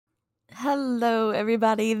Hello,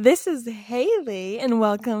 everybody. This is Haley, and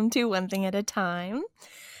welcome to One Thing at a Time.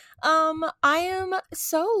 I am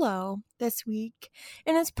solo this week,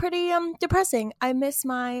 and it's pretty depressing. I miss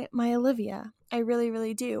my Olivia. I really,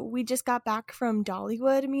 really do. We just got back from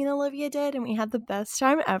Dollywood, me and Olivia did, and we had the best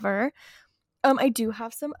time ever. I do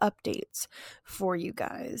have some updates for you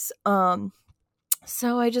guys.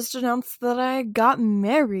 So I just announced that I got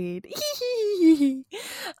married.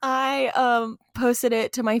 I posted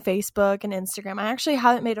it to my Facebook and Instagram. I actually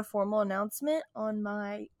haven't made a formal announcement on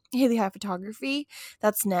my Haley High Photography.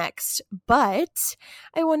 That's next. But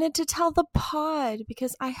I wanted to tell the pod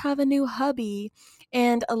because I have a new hubby.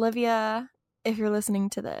 And Olivia, if you're listening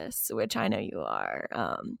to this, which I know you are,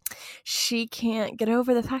 she can't get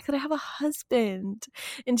over the fact that I have a husband,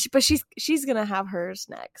 but she's gonna have hers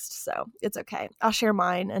next, so it's okay. I'll share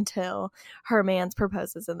mine until her man's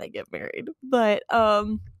proposes and they get married. But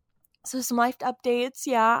so some life updates.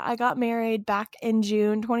 Yeah, I got married back in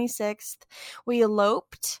June 26th. We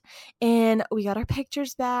eloped and we got our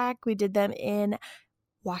pictures back. We did them in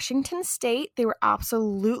Washington State. They were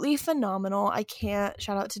absolutely phenomenal. I can't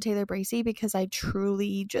shout out to Taylor Bracey because I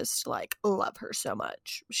truly just love her so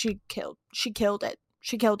much. She killed it.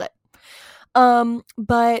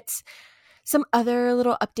 But some other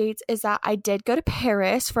little updates is that I did go to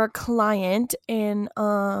Paris for a client, and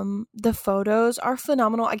the photos are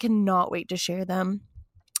phenomenal. I cannot wait to share them.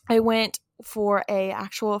 I went for a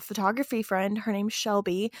actual photography friend. Her name's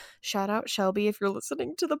Shelby. Shout out Shelby if you're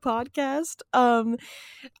listening to the podcast.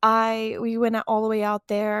 We went all the way out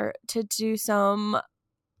there to do some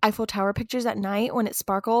Eiffel Tower pictures at night when it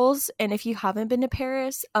sparkles. And if you haven't been to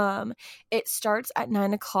Paris, it starts at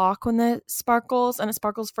 9 o'clock when it sparkles, and it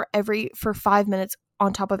sparkles for 5 minutes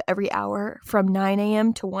on top of every hour from 9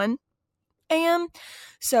 a.m. to 1 a.m.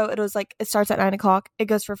 So it starts at 9 o'clock. It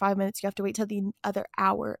goes for 5 minutes. You have to wait till the other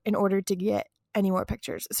hour in order to get any more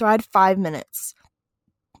pictures. So I had 5 minutes.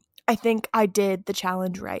 I think I did the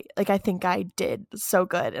challenge right. I think I did so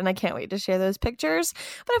good, and I can't wait to share those pictures.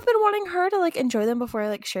 But I've been wanting her to enjoy them before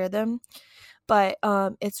I share them. But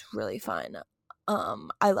it's really fun.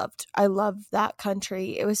 I loved that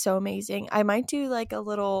country. It was so amazing. I might do a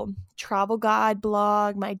little travel guide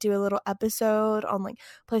blog, might do a little episode on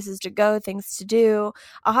places to go, things to do.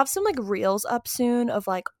 I'll have some reels up soon of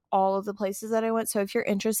all of the places that I went. So if you're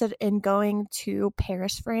interested in going to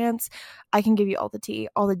Paris, France, I can give you all the tea,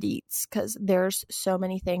 all the deets, because there's so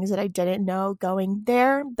many things that I didn't know going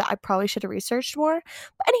there that I probably should have researched more.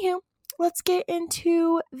 But anywho, let's get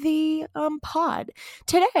into the pod.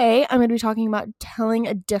 Today, I'm going to be talking about telling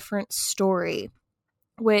a different story,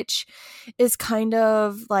 which is kind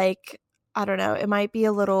of I don't know, it might be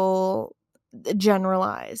a little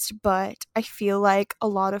generalized, but I feel like a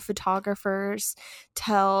lot of photographers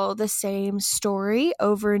tell the same story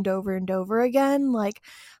over and over and over again.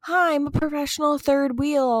 Hi, I'm a professional third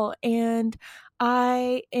wheel, and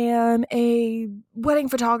I am a wedding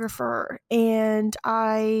photographer, and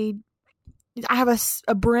I have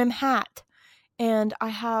a brim hat, and I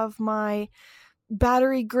have my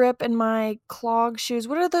battery grip and my clog shoes.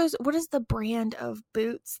 What is the brand of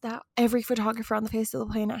boots that every photographer on the face of the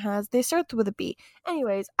planet has? They start with a B.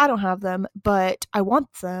 Anyways, I don't have them, but I want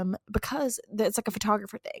them because it's a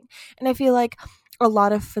photographer thing. And I feel like a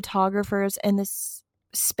lot of photographers in this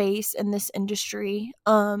space, in this industry,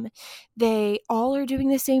 they all are doing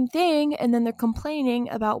the same thing, and then they're complaining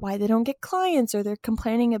about why they don't get clients, or they're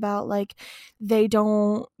complaining about they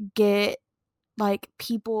don't get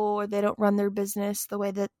people, or they don't run their business the way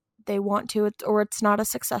that they want to, or it's not as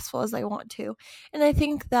successful as they want to. And I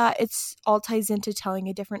think that it's all ties into telling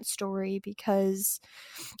a different story, because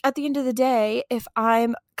at the end of the day, if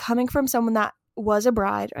I'm coming from someone that was a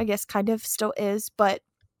bride, I guess kind of still is, but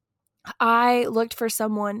I looked for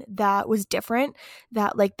someone that was different,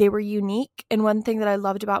 that they were unique. And one thing that I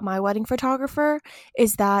loved about my wedding photographer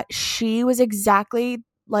is that she was exactly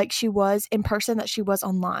like she was in person that she was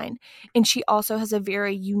online. And she also has a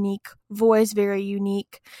very unique voice, very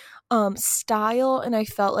unique style. And I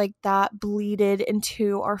felt like that bleeded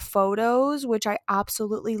into our photos, which I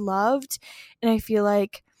absolutely loved. And I feel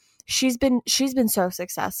like she's been so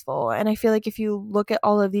successful. And I feel like if you look at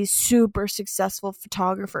all of these super successful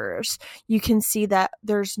photographers, you can see that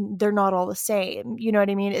they're not all the same. You know what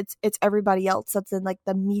I mean? It's everybody else that's in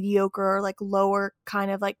the mediocre or lower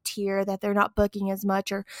kind of tier, that they're not booking as much,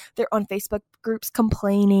 or they're on Facebook groups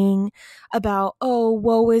complaining about, oh,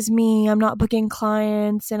 woe is me, I'm not booking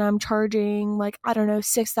clients and I'm charging I don't know,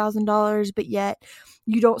 $6,000, but yet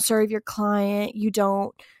you don't serve your client, you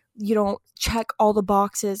don't you don't check all the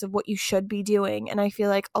boxes of what you should be doing. And I feel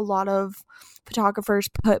like a lot of photographers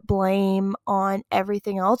put blame on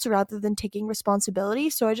everything else rather than taking responsibility.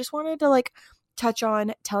 So I just wanted to like touch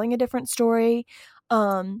on telling a different story,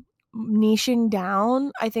 niching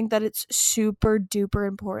down. I think that it's super duper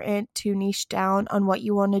important to niche down on what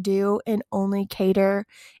you want to do and only cater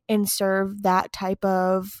and serve that type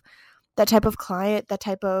of client, that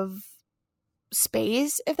type of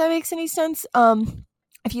space, if that makes any sense.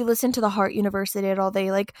 If you listen to the Heart University at all,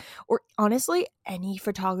 they like, or honestly, any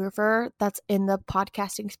photographer that's in the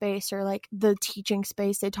podcasting space or like the teaching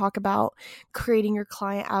space, they talk about creating your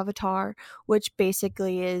client avatar, which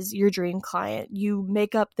basically is your dream client. You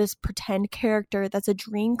make up this pretend character that's a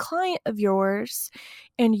dream client of yours,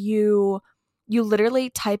 and you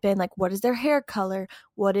literally type in like, what is their hair color?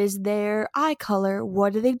 What is their eye color?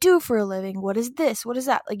 What do they do for a living? What is this? What is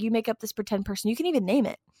that? Like, you make up this pretend person. You can even name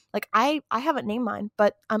it. Like, I haven't named mine,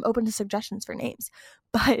 but I'm open to suggestions for names.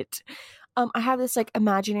 But I have this like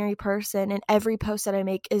imaginary person, and every post that I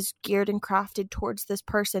make is geared and crafted towards this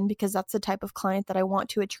person because that's the type of client that I want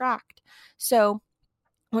to attract. So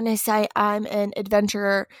when I say I'm an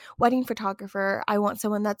adventurer wedding photographer, I want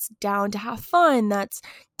someone that's down to have fun, that's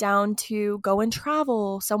down to go and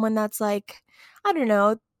travel, someone that's like, I don't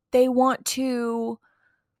know, they want to,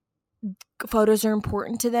 photos are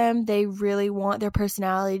important to them. They really want their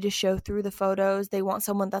personality to show through the photos. They want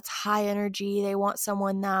someone that's high energy. They want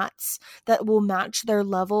someone that will match their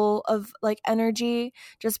level of like energy,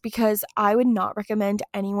 just because I would not recommend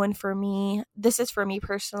anyone, for me, this is for me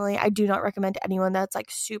personally, I do not recommend anyone that's like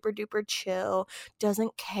super duper chill,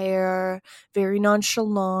 doesn't care, very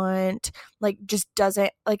nonchalant, like just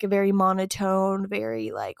doesn't, like a very monotone, very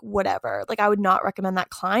like whatever. Like, I would not recommend that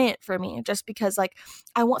client for me, just because like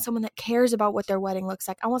I want someone that cares about what their wedding looks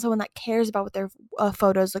like. I want someone that cares about what their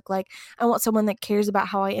photos look like. I want someone that cares about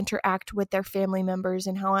how I interact with their family members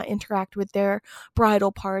and how I interact with their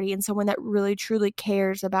bridal party, and someone that really truly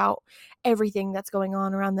cares about everything that's going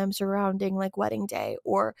on around them surrounding like wedding day,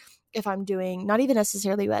 or if I'm doing not even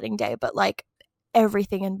necessarily wedding day, but like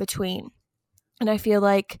everything in between. And I feel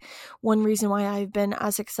like one reason why I've been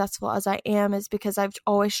as successful as I am is because I've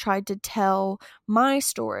always tried to tell my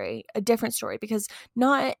story, a different story, because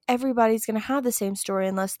not everybody's going to have the same story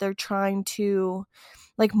unless they're trying to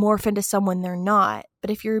like morph into someone they're not.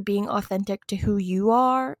 But if you're being authentic to who you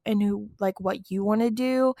are and who, like, what you want to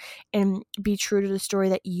do, and be true to the story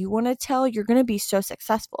that you want to tell, you're going to be so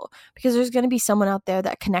successful, because there's going to be someone out there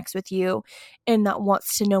that connects with you and that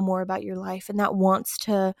wants to know more about your life and that wants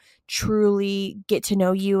to truly get to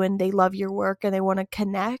know you, and they love your work and they want to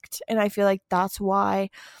connect. And I feel like that's why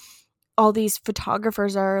all these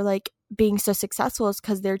photographers are like being so successful, is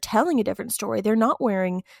because they're telling a different story. They're not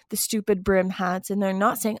wearing the stupid brim hats, and they're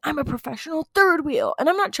not saying I'm a professional third wheel. And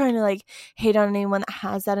I'm not trying to like hate on anyone that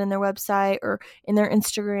has that in their website or in their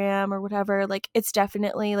Instagram or whatever. Like, it's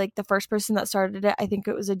definitely like the first person that started it, I think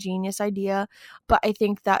it was a genius idea, but I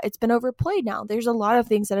think that it's been overplayed now. There's a lot of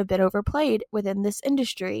things that have been overplayed within this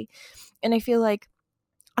industry, and I feel like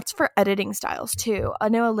that's for editing styles too. I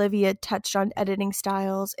know Olivia touched on editing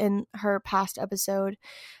styles in her past episode,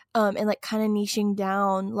 and like kind of niching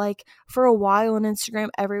down. Like, for a while on Instagram,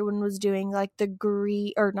 everyone was doing like the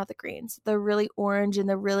green, or not the greens, the really orange and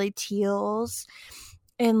the really teals.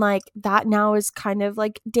 And like that now is kind of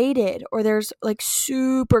like dated, or there's like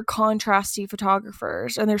super contrasty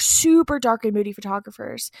photographers, and there's super dark and moody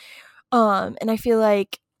photographers. And I feel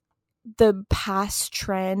like the past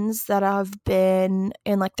trends that have been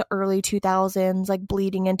in like the early 2000s, like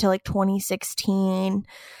bleeding into like 2016,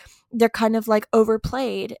 they're kind of like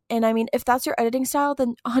overplayed. And I mean, if that's your editing style,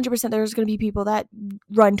 then 100% there's going to be people that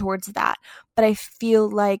run towards that. But I feel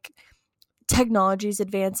like technology is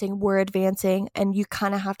advancing, we're advancing, and you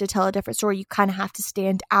kind of have to tell a different story. You kind of have to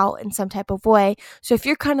stand out in some type of way. So if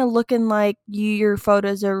you're kind of looking like your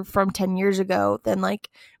photos are from 10 years ago, then like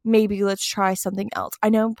maybe let's try something else. I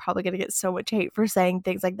know I'm probably going to get so much hate for saying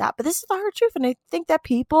things like that, but this is the hard truth. And I think that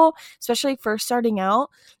people, especially first starting out,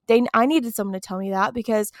 I needed someone to tell me that,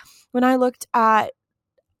 because when I looked at,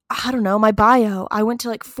 I don't know, my bio, I went to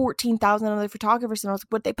like 14,000 other photographers, and I was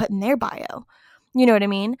like, what they put in their bio? You know what I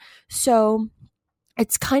mean? So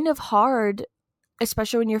it's kind of hard,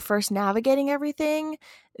 especially when you're first navigating everything,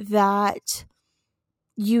 that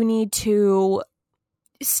you need to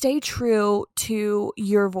stay true to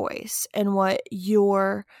your voice and what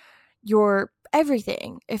your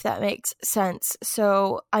everything, if that makes sense.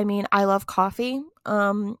 So, I mean, I love coffee.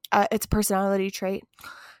 It's a personality trait.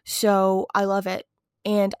 So I love it.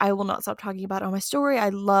 And I will not stop talking about it on my story. I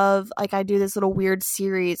love, like, I do this little weird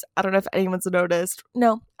series. I don't know if anyone's noticed.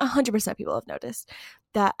 No, 100% people have noticed.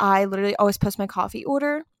 that I literally always post my coffee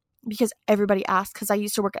order because everybody asks, because I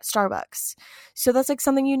used to work at Starbucks. So that's like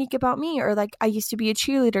something unique about me. Or like I used to be a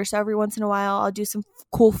cheerleader, so every once in a while I'll do some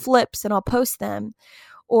cool flips and I'll post them.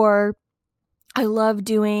 Or I love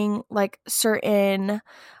doing like certain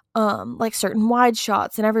wide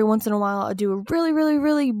shots, and every once in a while I'll do a really, really,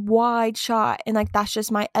 really wide shot, and like that's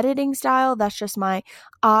just my editing style, that's just my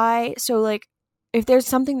eye. So like if there's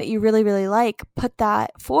something that you really, really like, put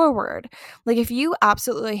that forward. Like if you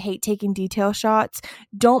absolutely hate taking detail shots,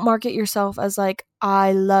 don't market yourself as like,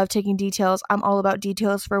 I love taking details, I'm all about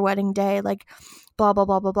details for wedding day, like blah blah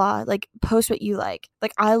blah blah blah. Like post what you like.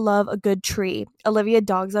 Like I love a good tree. Olivia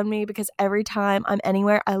dogs on me because every time I'm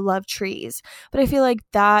anywhere I love trees, but I feel like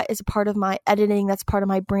that is a part of my editing, that's part of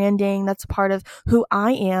my branding, that's part of who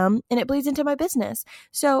I am, and it bleeds into my business.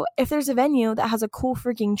 So if there's a venue that has a cool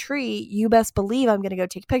freaking tree, you best believe I'm gonna go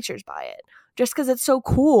take pictures by it, just because it's so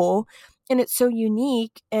cool and it's so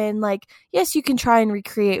unique. And like, yes, you can try and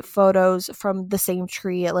recreate photos from the same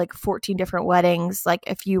tree at like 14 different weddings, like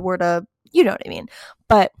if you were to, you know what I mean.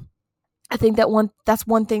 But I think that's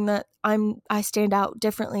one thing that I stand out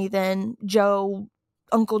differently than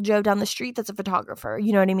Uncle Joe down the street that's a photographer.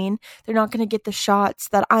 You know what I mean? They're not going to get the shots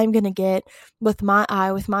that I'm going to get with my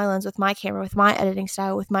eye, with my lens, with my camera, with my editing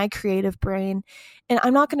style, with my creative brain. And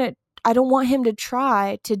I don't want him to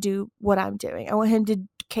try to do what I'm doing. I want him to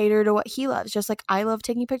cater to what he loves, just like I love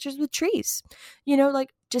taking pictures with trees. You know,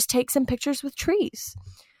 like just take some pictures with trees.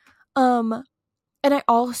 And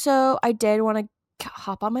I did want to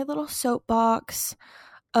hop on my little soapbox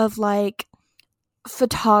of like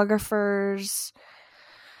photographers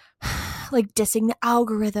like dissing the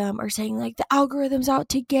algorithm or saying like the algorithm's out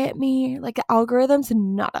to get me. Like the algorithm's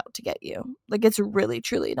not out to get you. Like it's really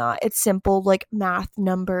truly not. It's simple like math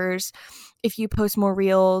numbers. If you post more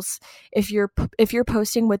reels, if you're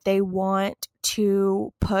posting what they want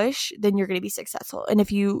to push, then you're going to be successful. And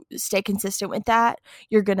if you stay consistent with that,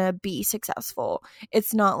 you're going to be successful.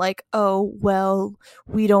 It's not like, oh, well,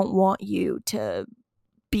 we don't want you to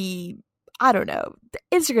be, I don't know.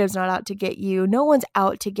 Instagram's not out to get you. No one's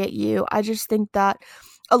out to get you. I just think that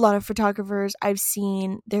a lot of photographers I've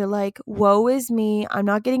seen, they're like, woe is me. I'm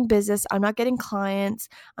not getting business. I'm not getting clients.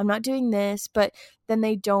 I'm not doing this. But then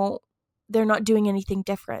they're not doing anything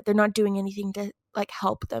different. They're not doing anything to like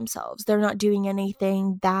help themselves. They're not doing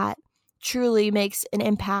anything that truly makes an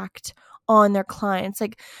impact on their clients.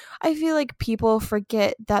 Like I feel like people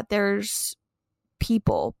forget that there's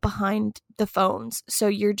people behind the phones. So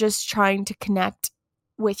you're just trying to connect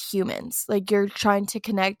with humans. Like you're trying to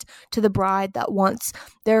connect to the bride that wants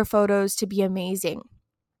their photos to be amazing.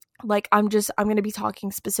 Like I'm going to be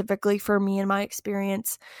talking specifically for me and my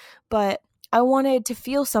experience, but I wanted to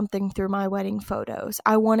feel something through my wedding photos.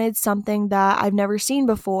 I wanted something that I've never seen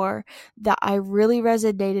before, that I really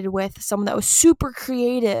resonated with, someone that was super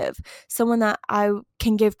creative, someone that I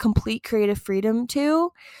can give complete creative freedom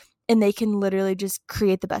to, and they can literally just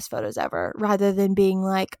create the best photos ever, rather than being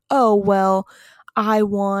like, oh, well, I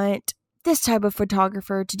want this type of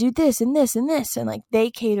photographer to do this and this and this, and like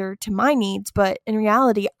they cater to my needs. But in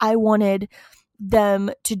reality, I wanted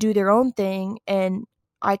them to do their own thing, and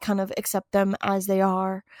I kind of accept them as they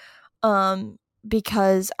are,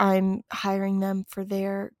 because I'm hiring them for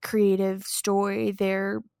their creative story,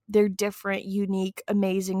 their different, unique,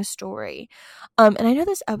 amazing story. And I know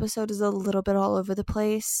this episode is a little bit all over the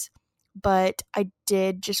place, but I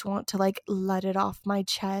did just want to like let it off my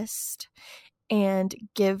chest and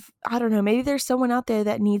give, I don't know, maybe there's someone out there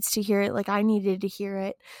that needs to hear it like I needed to hear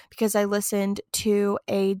it, because I listened to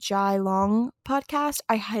a Jai Long podcast.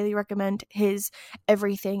 I highly recommend his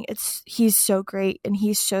everything. He's so great, and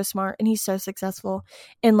he's so smart, and he's so successful.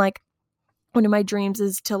 And like one of my dreams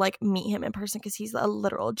is to like meet him in person, because he's a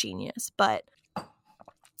literal genius. But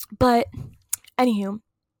anywho,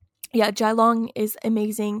 yeah, Jai Long is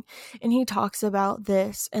amazing, and he talks about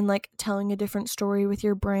this and like telling a different story with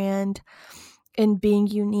your brand and being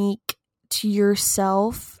unique to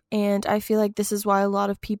yourself. And I feel like this is why a lot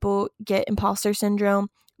of people get imposter syndrome.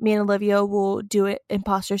 Me and Olivia will do an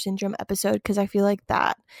imposter syndrome episode, because I feel like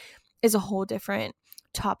that is a whole different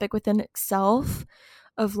topic within itself,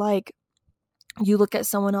 of like, you look at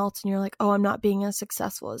someone else and you're like, oh, I'm not being as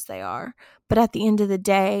successful as they are. But at the end of the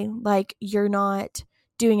day, like, you're not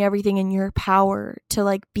doing everything in your power to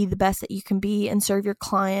like be the best that you can be and serve your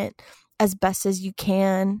client as best as you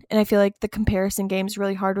can. And I feel like the comparison game is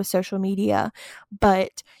really hard with social media,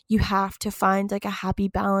 but you have to find like a happy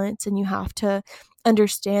balance, and you have to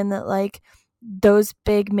understand that like those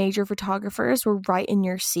big major photographers were right in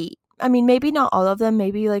your seat I mean, maybe not all of them.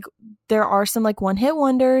 Maybe like there are some like one hit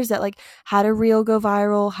wonders that like had a reel go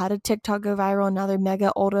viral, had a TikTok go viral, and now they're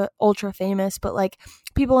mega ultra famous. But like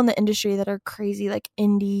people in the industry that are crazy, like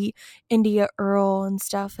India Earl and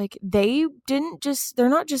stuff, like they're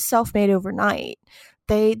not just self-made overnight.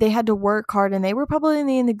 They had to work hard, and they were probably in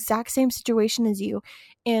the exact same situation as you.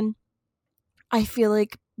 And I feel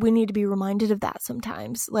like we need to be reminded of that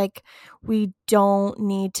sometimes. Like we don't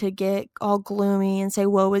need to get all gloomy and say,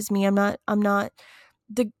 woe is me. I'm not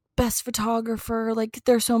the best photographer. Like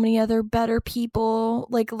there's so many other better people.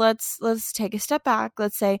 Like let's take a step back.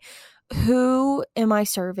 Let's say, who am I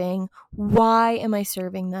serving? Why am I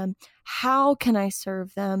serving them? How can I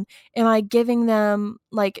serve them? Am I giving them,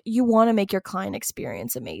 like, you want to make your client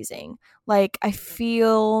experience amazing. Like I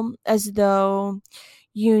feel as though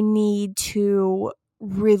you need to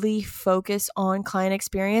really focus on client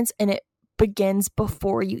experience, and it begins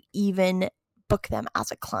before you even book them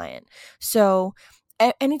as a client. So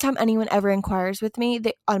anytime anyone ever inquires with me,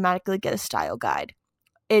 they automatically get a style guide.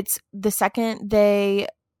 It's the second they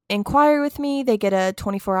inquire with me, they get a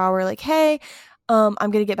 24-hour like, hey, I'm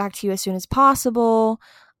going to get back to you as soon as possible.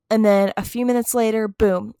 And then a few minutes later,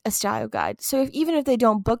 boom, a style guide. So even if they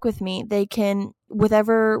don't book with me, they can,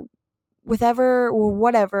 whatever or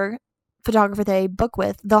whatever photographer they book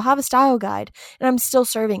with, they'll have a style guide, and I'm still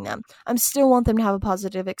serving them. I still want them to have a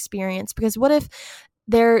positive experience, because what if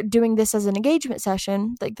they're doing this as an engagement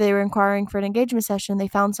session, like they were inquiring for an engagement session, they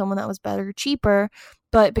found someone that was better, cheaper,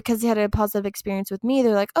 but because they had a positive experience with me,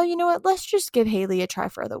 they're like, oh, you know what, let's just give Haley a try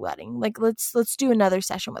for the wedding. Like let's do another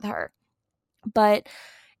session with her. But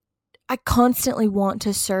I constantly want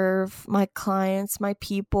to serve my clients, my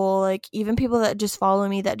people, like even people that just follow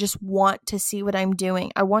me that just want to see what I'm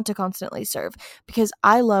doing. I want to constantly serve, because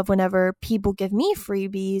I love whenever people give me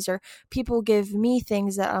freebies or people give me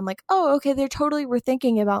things that I'm like, oh, okay, they're totally were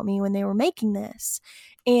thinking about me when they were making this.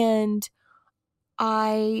 And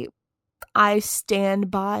I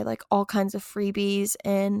stand by like all kinds of freebies,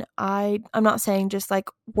 and I'm not saying just like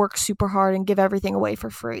work super hard and give everything away for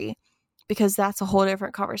free, because that's a whole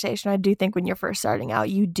different conversation. I do think when you're first starting out,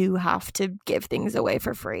 you do have to give things away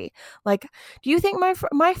for free. Like, do you think my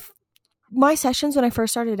sessions when I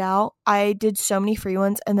first started out, I did so many free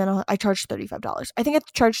ones, and then I charged $35. I think I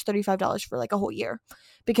charged $35 for like a whole year,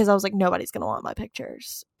 because I was like, nobody's going to want my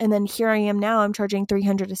pictures. And then here I am now, I'm charging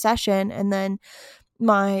 $300 a session, and then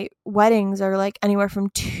my weddings are like anywhere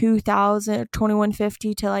from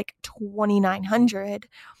 $2,150 to like $2,900.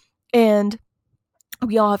 And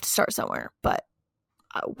we all have to start somewhere, but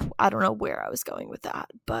I don't know where I was going with that,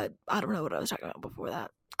 but I don't know what I was talking about before that.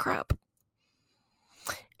 Crap.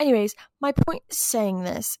 Anyways, my point saying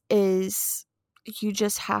this is you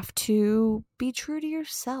just have to be true to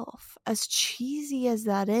yourself, as cheesy as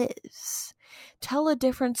that is. Tell a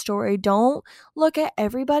different story. Don't look at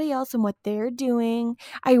everybody else and what they're doing.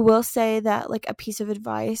 I will say that, like, a piece of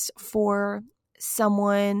advice for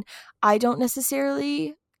someone, I don't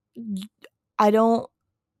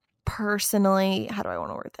personally, how do I want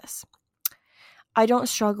to word this? I don't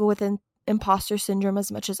struggle with imposter syndrome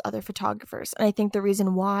as much as other photographers. And I think the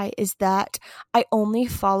reason why is that I only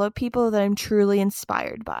follow people that I'm truly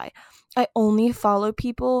inspired by. I only follow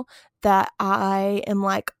people that I am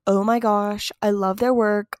like, oh my gosh, I love their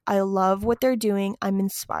work. I love what they're doing. I'm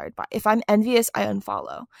inspired by. If I'm envious, I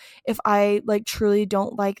unfollow. If I like truly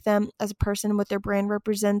don't like them as a person, what their brand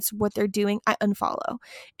represents, what they're doing, I unfollow.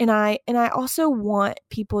 And I also want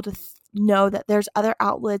people to know that there's other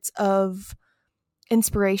outlets of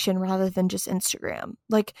inspiration rather than just Instagram.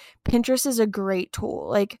 Like Pinterest is a great tool.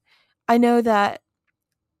 Like I know that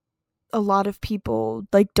a lot of people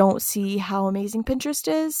like don't see how amazing Pinterest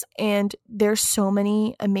is, and there's so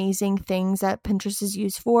many amazing things that Pinterest is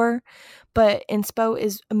used for, but inspo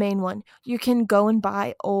is a main one. You can go and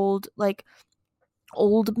buy old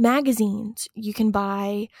magazines. You can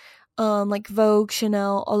buy like Vogue,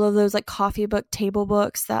 Chanel, all of those like coffee book, table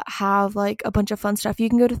books that have like a bunch of fun stuff. You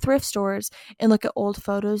can go to thrift stores and look at old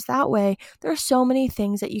photos that way. There are so many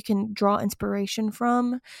things that you can draw inspiration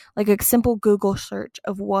from, like a simple Google search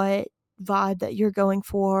of what vibe that you're going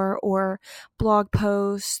for, or blog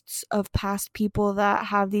posts of past people that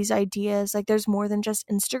have these ideas. Like there's more than just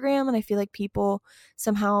Instagram, and I feel like people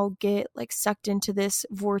somehow get like sucked into this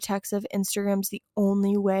vortex of Instagram's the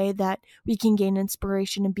only way that we can gain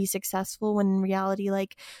inspiration and be successful, when in reality,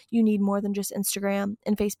 like, you need more than just Instagram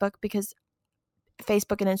and Facebook, because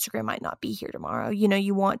Facebook and Instagram might not be here tomorrow. You know,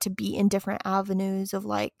 you want to be in different avenues of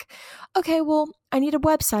like, okay, well, I need a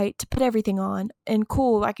website to put everything on, and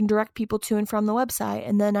cool, I can direct people to and from the website.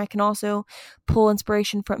 And then I can also pull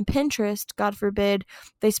inspiration from Pinterest. God forbid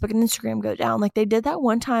Facebook and Instagram go down. Like they did that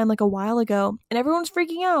one time, like a while ago, and everyone's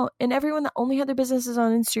freaking out. And everyone that only had their businesses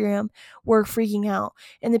on Instagram were freaking out.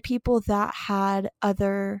 And the people that had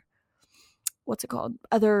other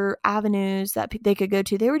avenues that they could go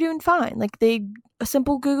to, they were doing fine. Like a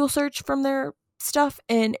simple Google search from their stuff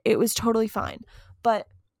and it was totally fine. But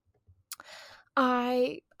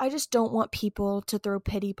I just don't want people to throw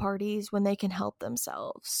pity parties when they can help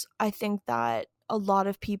themselves. I think that a lot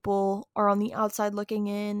of people are on the outside looking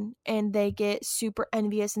in and they get super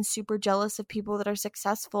envious and super jealous of people that are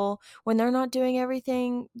successful when they're not doing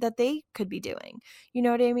everything that they could be doing. You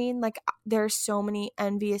know what I mean? Like there are so many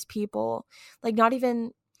envious people, like not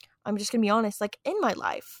even, I'm just gonna be honest, like in my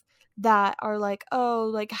life that are like, oh,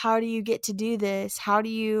 like how do you get to do this? How do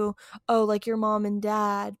you, oh, like your mom and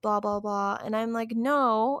dad, blah, blah, blah. And I'm like,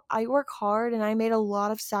 no, I work hard and I made a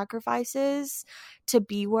lot of sacrifices to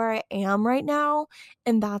be where I am right now.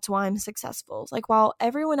 And that's why I'm successful. Like while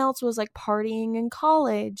everyone else was like partying in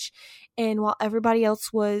college and while everybody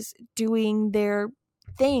else was doing their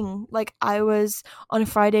thing, like I was on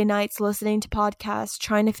Friday nights listening to podcasts,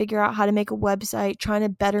 trying to figure out how to make a website, trying to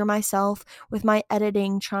better myself with my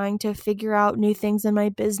editing, trying to figure out new things in my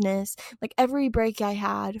business. Like every break I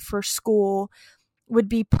had for school would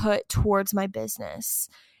be put towards my business.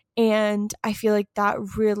 And I feel like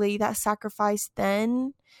that sacrifice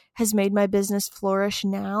then has made my business flourish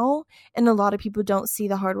now. And a lot of people don't see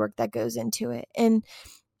the hard work that goes into it. And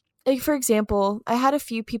like, for example, I had a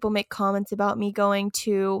few people make comments about me going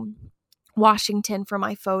to Washington for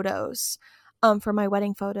my photos, for my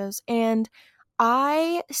wedding photos. And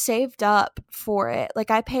I saved up for it. Like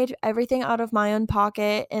I paid everything out of my own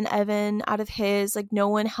pocket and Evan out of his. Like no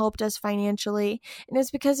one helped us financially. And it's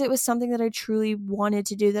because it was something that I truly wanted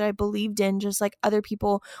to do, that I believed in. Just like other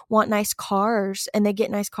people want nice cars and they get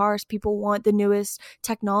nice cars. People want the newest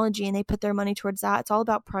technology and they put their money towards that. It's all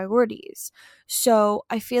about priorities. So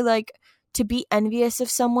I feel like to be envious of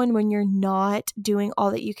someone when you're not doing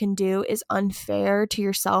all that you can do is unfair to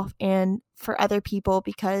yourself and for other people,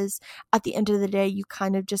 because at the end of the day, you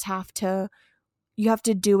kind of just have to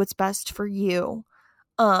do what's best for you.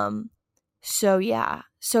 So yeah.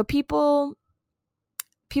 So people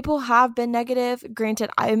have been negative. Granted,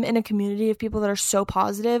 I'm in a community of people that are so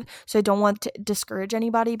positive, so I don't want to discourage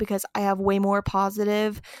anybody because I have way more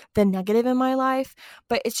positive than negative in my life.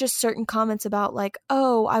 But it's just certain comments about like,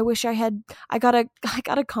 oh, I wish I got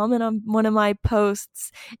a comment on one of my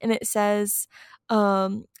posts and it says,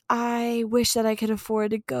 I wish that I could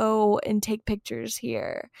afford to go and take pictures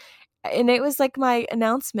here. And it was like my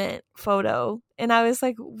announcement photo. And I was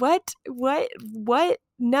like, what?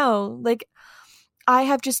 No, like, I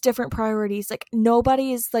have just different priorities. Like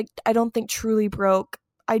nobody is like, I don't think truly broke.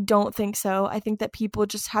 I don't think so. I think that people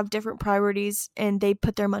just have different priorities and they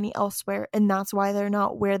put their money elsewhere, and that's why they're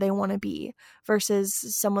not where they want to be, versus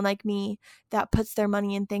someone like me that puts their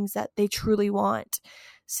money in things that they truly want.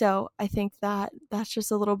 So I think that that's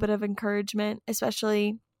just a little bit of encouragement,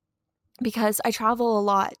 especially because I travel a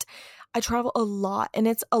lot. And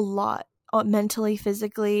it's a lot. Mentally,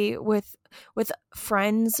 physically, with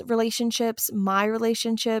friends, relationships, my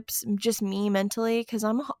relationships, just me mentally, because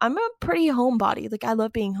I'm a pretty homebody. Like I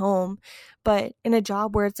love being home, but in a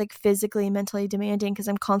job where it's like physically and mentally demanding because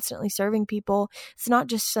I'm constantly serving people, it's not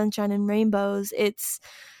just sunshine and rainbows. It's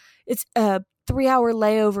a 3-hour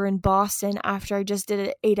layover in Boston after I just did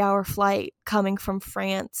an 8-hour flight coming from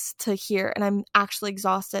France to here, and I'm actually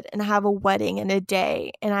exhausted, and I have a wedding in a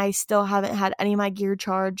day and I still haven't had any of my gear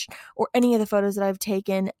charged or any of the photos that I've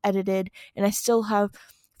taken edited, and I still have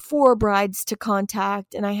 4 brides to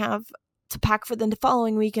contact, and I have to pack for the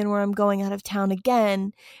following weekend where I'm going out of town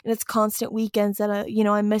again, and it's constant weekends that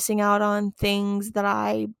I'm missing out on things that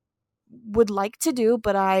I would like to do,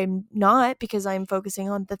 but I'm not, because I'm focusing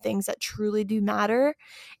on the things that truly do matter,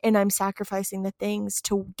 and I'm sacrificing the things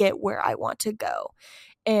to get where I want to go.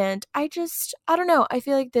 And I don't know. I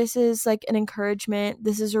feel like this is like an encouragement.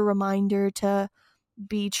 This is a reminder to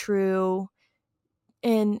be true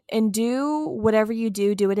and do whatever you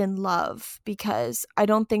do it in love, because I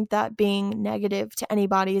don't think that being negative to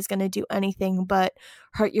anybody is going to do anything but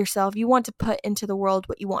hurt yourself. You want to put into the world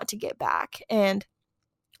what you want to get back. And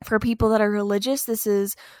for people that are religious, this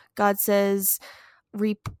is, God says,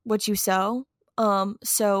 reap what you sow.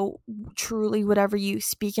 So truly whatever you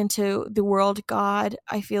speak into the world, God,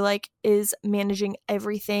 I feel like is managing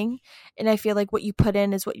everything. And I feel like what you put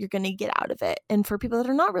in is what you're going to get out of it. And for people that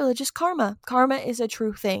are not religious, karma is a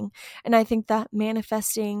true thing. And I think that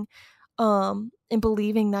manifesting, and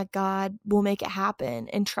believing that God will make it happen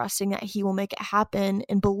and trusting that he will make it happen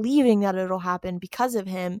and believing that it'll happen because of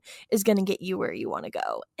him is going to get you where you want to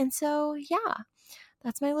go. And so, yeah.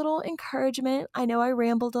 That's my little encouragement. I know I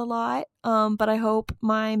rambled a lot, but I hope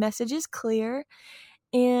my message is clear.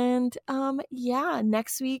 And yeah,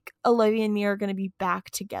 next week, Olivia and me are going to be back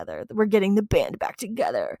together. We're getting the band back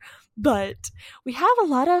together. But we have a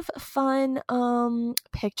lot of fun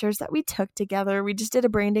pictures that we took together. We just did a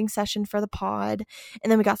branding session for the pod. And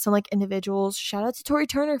then we got some like individuals. Shout out to Tori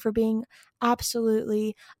Turner for being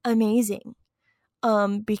absolutely amazing.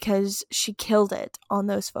 Because she killed it on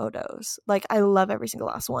those photos. Like, I love every single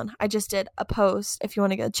last one. I just did a post, if you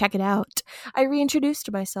want to go check it out. I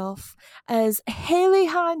reintroduced myself as Haley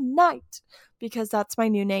High Knight, because that's my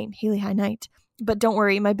new name, Haley High Knight. But don't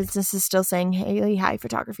worry, my business is still saying Haley High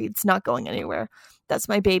Photography. It's not going anywhere. That's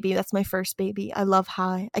my baby. That's my first baby. I love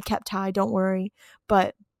high. I kept high, don't worry.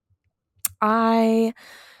 But I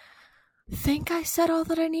think I said all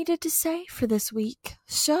that I needed to say for this week.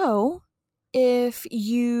 So if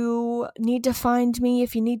you need to find me,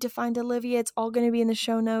 if you need to find Olivia, it's all going to be in the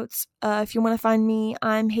show notes. If you want to find me,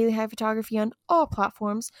 I'm Haley High Photography on all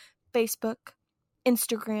platforms. Facebook,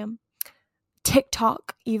 Instagram,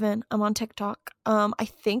 TikTok even. I'm on TikTok. I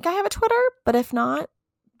think I have a Twitter, but if not,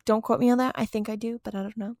 don't quote me on that. I think I do, but I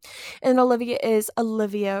don't know. And Olivia is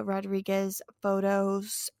Olivia Rodriguez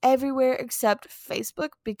Photos everywhere except Facebook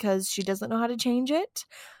because she doesn't know how to change it.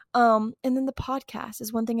 And then the podcast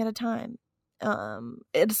is One Thing at a Time.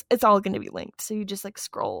 It's all going to be linked, so you just like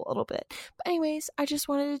scroll a little bit. But anyways, I just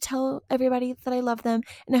wanted to tell everybody that I love them,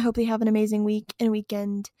 and I hope they have an amazing week and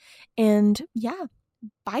weekend. And yeah,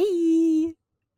 bye.